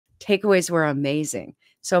takeaways were amazing.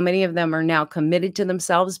 So many of them are now committed to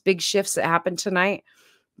themselves. Big shifts that happened tonight.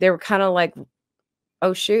 They were kind of like,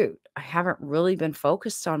 oh, shoot, I haven't really been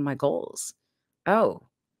focused on my goals. Oh,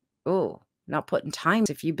 not putting time.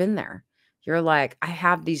 If you've been there, you're like, I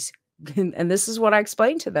have these, and this is what I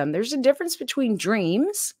explained to them. There's a difference between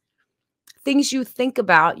dreams, things you think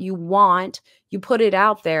about, you want, you put it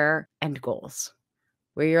out there, and goals,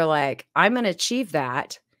 where you're like, I'm going to achieve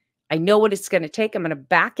that. I know what it's going to take. I'm going to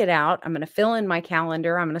back it out. I'm going to fill in my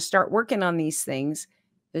calendar. I'm going to start working on these things.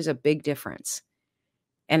 There's a big difference.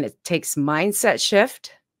 And it takes mindset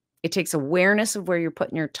shift. It takes awareness of where you're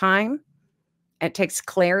putting your time. It takes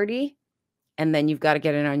clarity. And then you've got to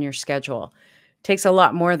get it on your schedule. It takes a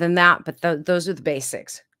lot more than that, but those are the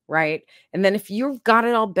basics, right? And then if you've got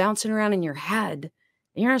it all bouncing around in your head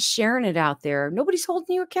and you're not sharing it out there, nobody's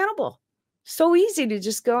holding you accountable. So easy to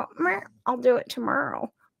just go, I'll do it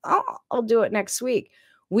tomorrow. I'll do it next week.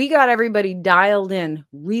 We got everybody dialed in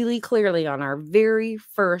really clearly on our very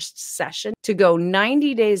first session to go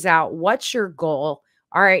 90 days out. What's your goal?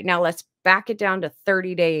 All right, now let's back it down to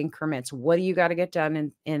 30-day increments. What do you got to get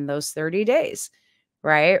done in those 30 days,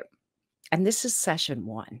 right? And this is session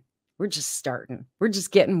 1. We're just starting. We're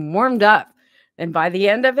just getting warmed up. And by the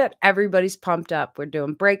end of it, everybody's pumped up. We're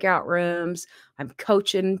doing breakout rooms. I'm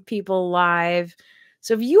coaching people live.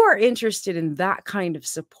 So if you are interested in that kind of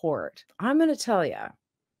support, I'm going to tell you,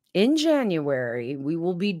 in January, we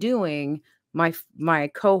will be doing my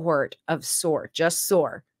cohort of SOAR, just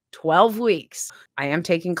SOAR, 12 weeks. I am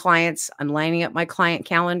taking clients. I'm lining up my client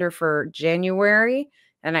calendar for January,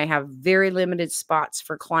 and I have very limited spots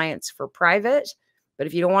for clients for private. But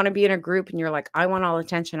if you don't want to be in a group and you're like, I want all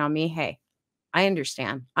attention on me, hey, I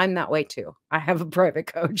understand. I'm that way too. I have a private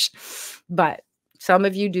coach, but some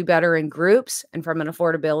of you do better in groups. And from an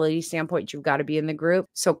affordability standpoint, you've got to be in the group.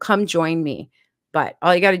 So come join me. But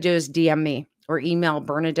all you got to do is DM me or email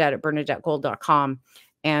Bernadette@bernadettegold.com,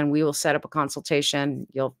 and we will set up a consultation.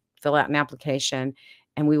 You'll fill out an application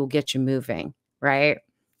and we will get you moving, right?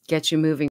 Get you moving.